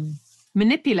was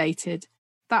manipulated.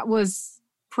 That was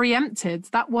preempted.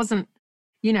 That wasn't,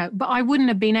 but I wouldn't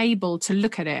have been able to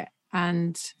look at it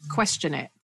and question it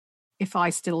if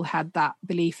I still had that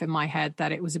belief in my head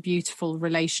that it was a beautiful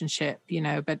relationship,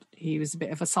 but he was a bit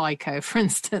of a psycho, for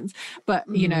instance, but,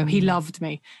 he loved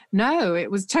me. No, it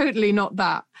was totally not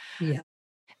that. Yeah.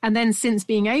 And then since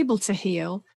being able to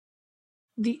heal,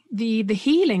 the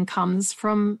healing comes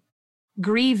from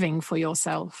grieving for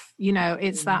yourself.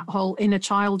 It's that whole inner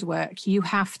child work. You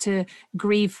have to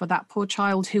grieve for that poor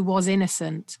child who was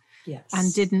innocent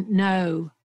and didn't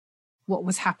know what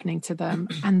was happening to them,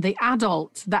 and the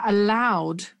adult that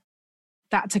allowed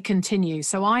that to continue.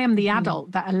 So I am the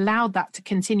adult that allowed that to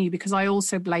continue because I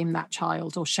also blame that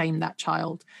child or shame that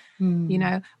child.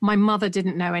 My mother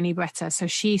didn't know any better, so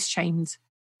she shamed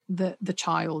the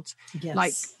child.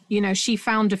 She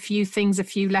found a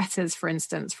few letters, for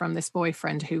instance, from this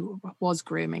boyfriend who was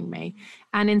grooming me,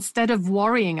 and instead of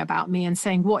worrying about me and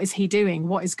saying, what is he doing,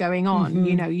 what is going on,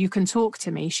 you can talk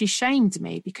to me, she shamed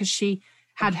me because she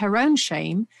had her own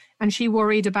shame, and she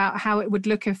worried about how it would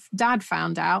look if Dad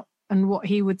found out and what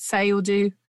he would say or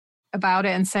do about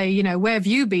it, and say, where have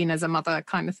you been as a mother,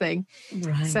 kind of thing.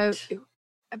 Right.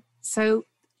 So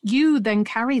you then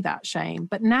carry that shame.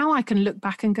 But now I can look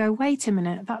back and go, wait a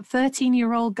minute, that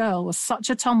 13-year-old girl was such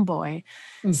a tomboy,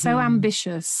 so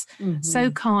ambitious, so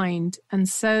kind, and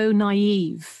so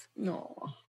naive.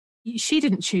 She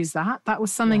didn't choose that. That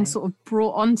was something sort of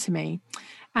brought onto me.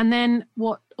 And then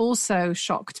what also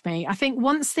shocked me, I think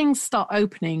once things start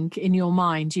opening in your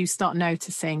mind, you start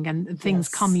noticing and things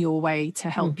come your way to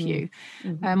help you.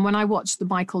 When I watched the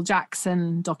Michael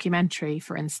Jackson documentary,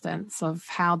 for instance, of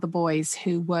how the boys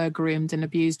who were groomed and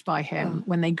abused by him,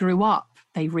 when they grew up,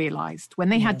 they realized when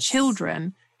they had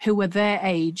children who were their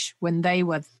age when they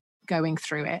were going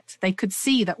through it, they could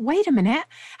see that, wait a minute,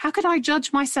 how could I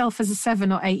judge myself as a 7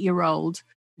 or 8-year-old?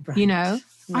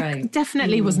 I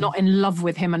definitely was not in love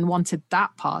with him and wanted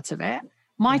that part of it.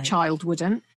 My child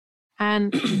wouldn't.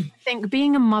 And I think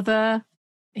being a mother,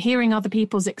 hearing other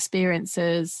people's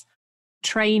experiences,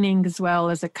 training as well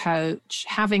as a coach,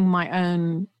 having my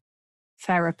own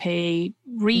therapy,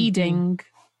 reading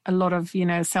a lot of,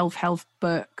 self-help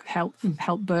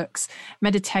help books,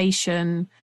 meditation,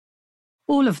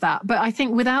 all of that. But I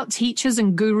think without teachers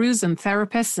and gurus and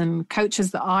therapists and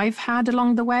coaches that I've had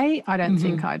along the way, I don't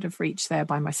think I'd have reached there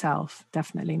by myself.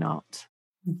 Definitely not.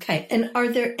 Okay. And are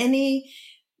there any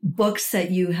books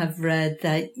that you have read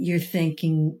that you're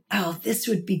thinking, oh, this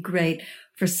would be great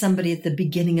for somebody at the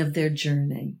beginning of their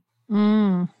journey?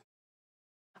 Well,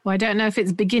 I don't know if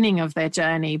it's beginning of their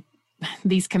journey,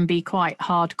 these can be quite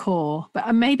hardcore,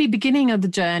 but maybe beginning of the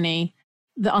journey,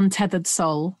 The Untethered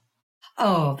Soul.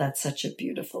 Oh, that's such a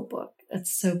beautiful book.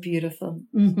 It's so beautiful.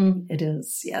 It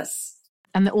is, yes.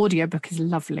 And the audiobook is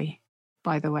lovely,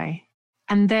 by the way.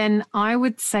 And then I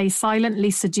would say Silently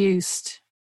Seduced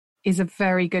is a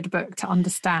very good book to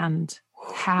understand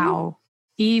how,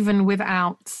 even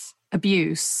without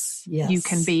abuse, you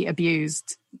can be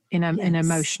abused in an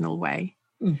emotional way.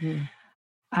 It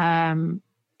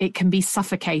can be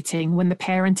suffocating when the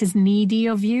parent is needy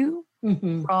of you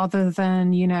rather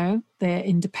than, they're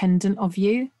independent of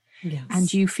you. Yes.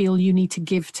 And you feel you need to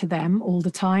give to them all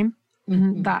the time.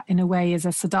 And that, in a way, is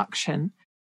a seduction.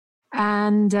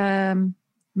 And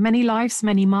Many Lives,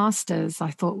 Many Masters,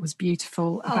 I thought was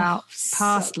beautiful about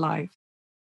past life.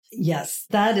 Yes,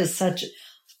 that is such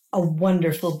a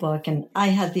wonderful book. And I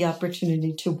had the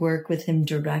opportunity to work with him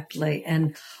directly.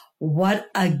 And what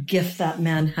a gift that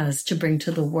man has to bring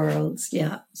to the world.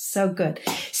 Yeah, so good.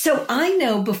 So I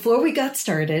know before we got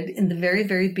started, in the very,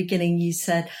 very beginning, you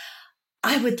said,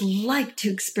 I would like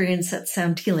to experience that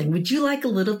sound healing. Would you like a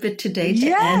little bit today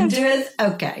to end with?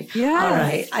 Okay. Yes. All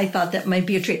right. I thought that might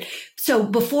be a treat. So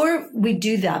before we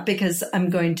do that, because I'm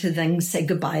going to then say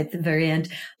goodbye at the very end,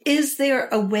 is there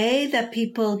a way that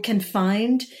people can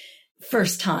find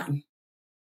First Time?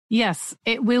 Yes,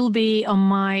 it will be on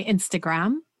my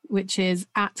Instagram, which is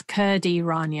at Kurdi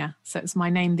Rania. So it's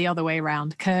my name the other way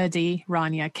around. Kurdi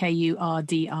Rania,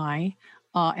 KURDI.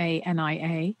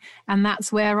 RANIA, and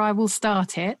that's where I will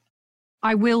start it.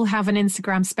 I will have an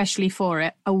Instagram specially for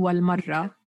it, Awwal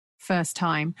Marra, first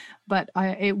time, but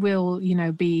it will,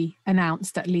 be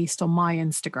announced at least on my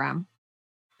Instagram.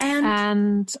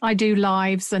 And I do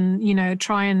lives and,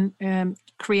 try and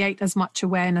create as much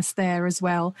awareness there as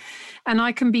well. And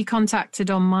I can be contacted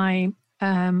on my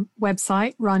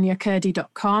website,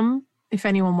 raniakurdi.com. If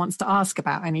anyone wants to ask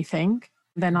about anything,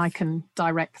 then I can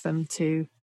direct them to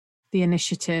the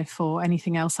initiative or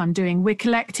anything else I'm doing. We're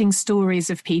collecting stories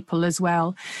of people as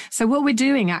well. So what we're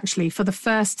doing actually for the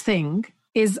first thing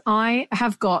is I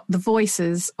have got the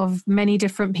voices of many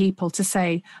different people to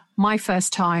say, my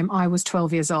first time I was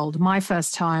 12 years old. My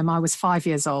first time I was 5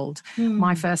 years old.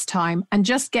 My first time, and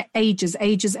just get ages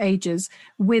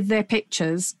with their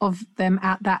pictures of them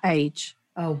at that age.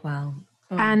 Oh, wow.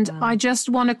 I just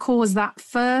want to cause that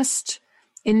first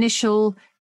initial,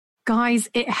 guys,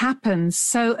 it happens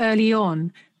so early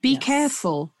on. Be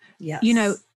careful. Yes.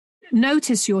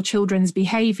 Notice your children's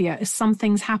behavior if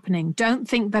something's happening. Don't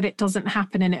think that it doesn't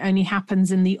happen and it only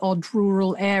happens in the odd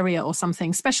rural area or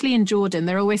something, especially in Jordan.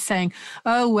 They're always saying,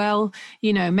 oh, well,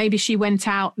 maybe she went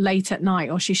out late at night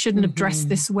or she shouldn't have dressed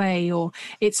this way or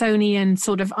it's only in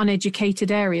sort of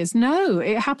uneducated areas. No,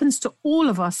 it happens to all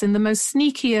of us in the most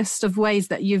sneakiest of ways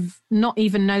that you've not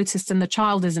even noticed and the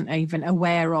child isn't even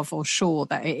aware of or sure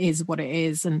that it is what it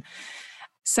is. And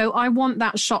so I want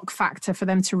that shock factor for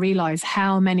them to realize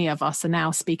how many of us are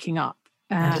now speaking up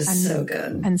so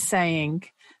good. And saying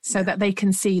so that they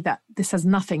can see that this has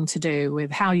nothing to do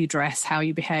with how you dress, how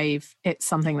you behave. It's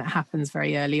something that happens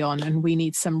very early on, and we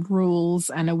need some rules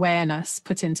and awareness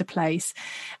put into place.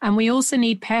 And we also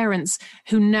need parents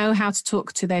who know how to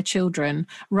talk to their children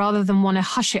rather than want to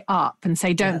hush it up and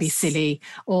say, don't be silly,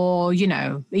 or,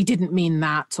 he didn't mean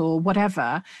that, or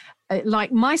whatever.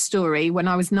 Like my story when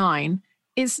I was 9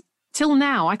 is till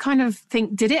now, I kind of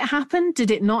think, did it happen?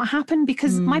 Did it not happen?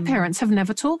 Because my parents have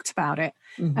never talked about it.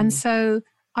 And so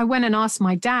I went and asked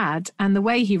my dad, and the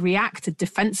way he reacted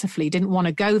defensively, didn't want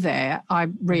to go there. I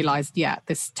realized,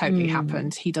 this totally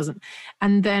happened. He doesn't.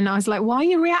 And then I was like, why are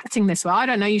you reacting this way? I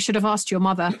don't know. You should have asked your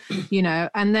mother,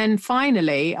 And then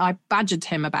finally I badgered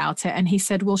him about it. And he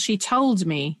said, well, she told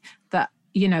me that,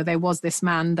 there was this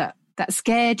man that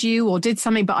scared you or did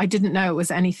something, but I didn't know it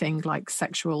was anything like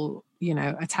sexual,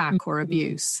 attack or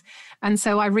abuse. And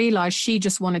so I realized she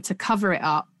just wanted to cover it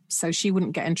up so she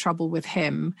wouldn't get in trouble with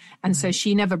him. And so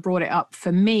she never brought it up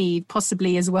for me,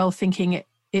 possibly as well, thinking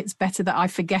it's better that I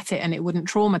forget it and it wouldn't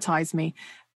traumatize me.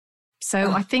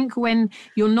 So I think when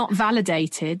you're not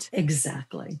validated,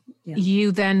 exactly,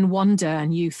 you then wonder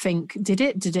and you think, did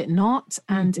it not?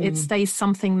 And it stays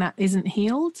something that isn't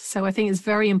healed. So I think it's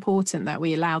very important that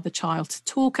we allow the child to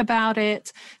talk about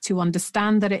it, to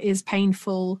understand that it is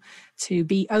painful, to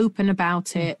be open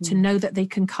about it, to know that they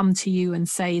can come to you and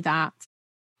say that.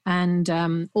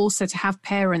 And also to have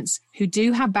parents who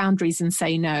do have boundaries and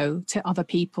say no to other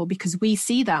people, because we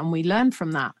see that and we learn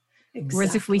from that. Exactly.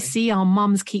 Whereas if we see our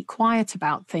mums keep quiet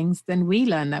about things, then we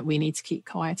learn that we need to keep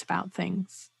quiet about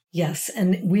things. Yes.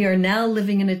 And we are now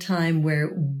living in a time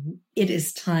where it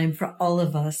is time for all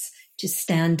of us to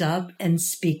stand up and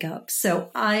speak up.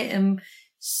 So I am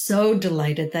so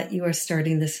delighted that you are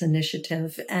starting this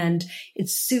initiative. And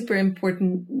it's super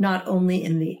important, not only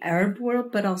in the Arab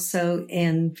world, but also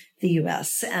in the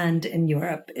US and in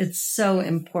Europe. It's so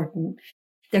important.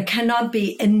 There cannot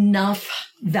be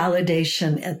enough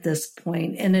validation at this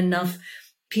point and enough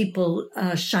people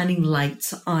shining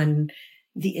lights on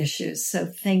the issues. So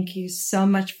thank you so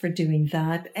much for doing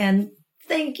that. And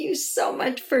thank you so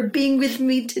much for being with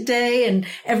me today and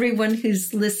everyone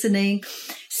who's listening.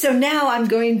 So now I'm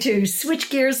going to switch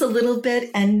gears a little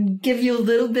bit and give you a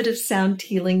little bit of sound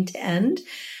healing to end.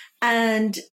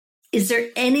 And is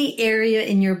there any area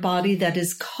in your body that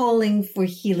is calling for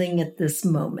healing at this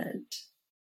moment?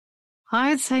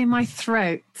 I'd say my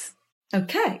throat.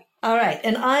 Okay. All right.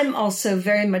 And I'm also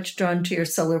very much drawn to your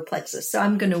solar plexus. So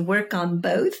I'm going to work on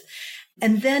both.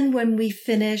 And then when we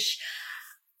finish,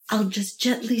 I'll just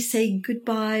gently say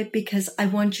goodbye because I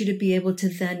want you to be able to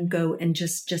then go and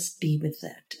just be with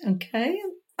it. Okay.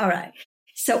 All right.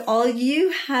 So all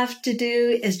you have to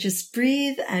do is just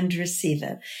breathe and receive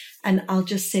it. And I'll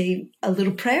just say a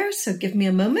little prayer. So give me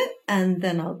a moment and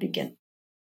then I'll begin.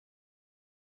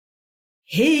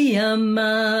 Hey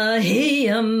yama, hey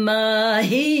yama,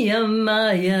 hey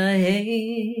yama, ya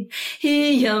hey.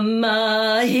 Hey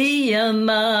yama, hey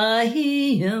yama,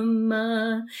 hey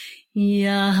yama,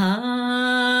 ya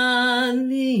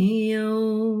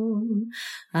aliyom,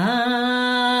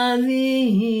 aliyom.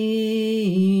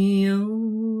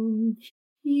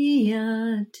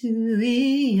 Iyatu,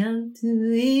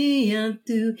 iyatu,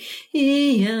 iyatu,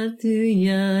 iyatu,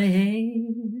 ya hey.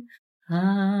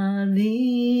 Aliyom,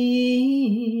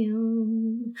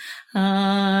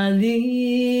 aliyom,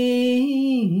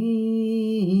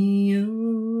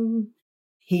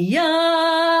 hiya,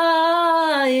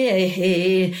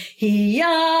 hey,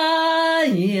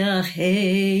 hiya,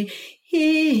 hey,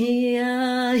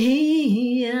 hiya,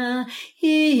 hiya,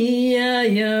 hiya,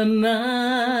 yama,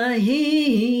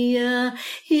 hiya,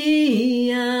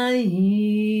 hiya,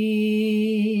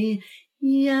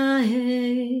 ya,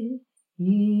 hey.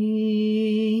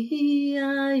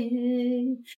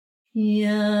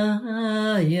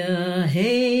 Ya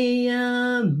hey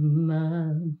ya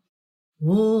ma,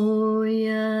 oh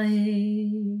ya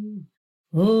hey,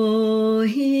 oh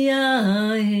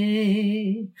ya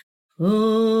hey,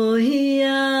 oh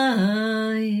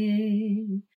ya hey,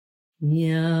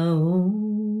 ya oh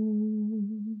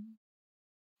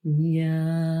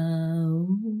ya.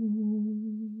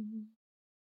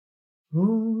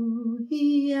 Oh,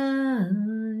 yeah,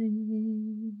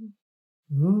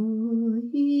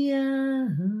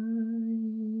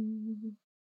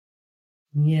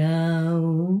 yeah.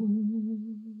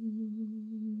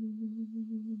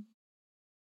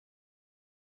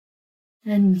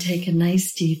 And take a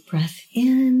nice deep breath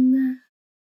in.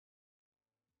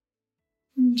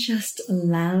 And just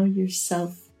allow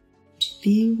yourself to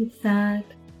be with that.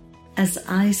 As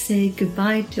I say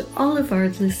goodbye to all of our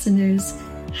listeners,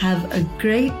 have a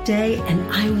great day and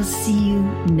I will see you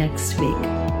next week.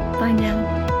 Bye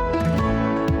now.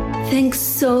 Thanks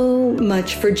so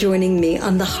much for joining me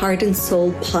on the Heart and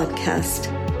Soul podcast.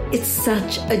 It's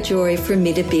such a joy for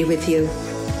me to be with you.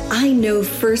 I know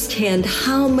firsthand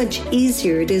how much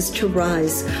easier it is to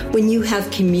rise when you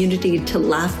have community to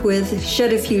laugh with,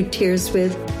 shed a few tears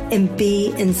with, and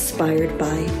be inspired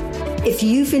by. If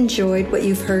you've enjoyed what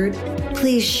you've heard,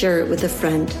 please share it with a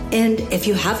friend. And if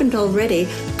you haven't already,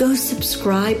 go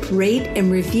subscribe, rate,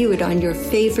 and review it on your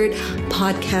favorite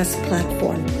podcast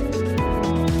platform.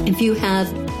 If you have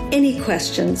any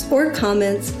questions or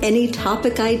comments, any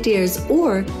topic ideas,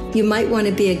 or you might want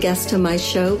to be a guest on my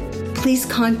show, please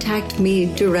contact me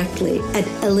directly at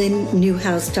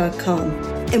ellennewhouse.com.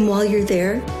 And while you're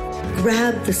there,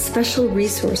 grab the special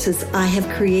resources I have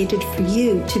created for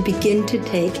you to begin to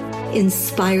take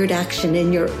inspired action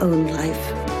in your own life.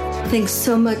 Thanks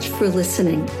so much for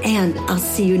listening, and I'll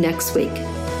see you next week.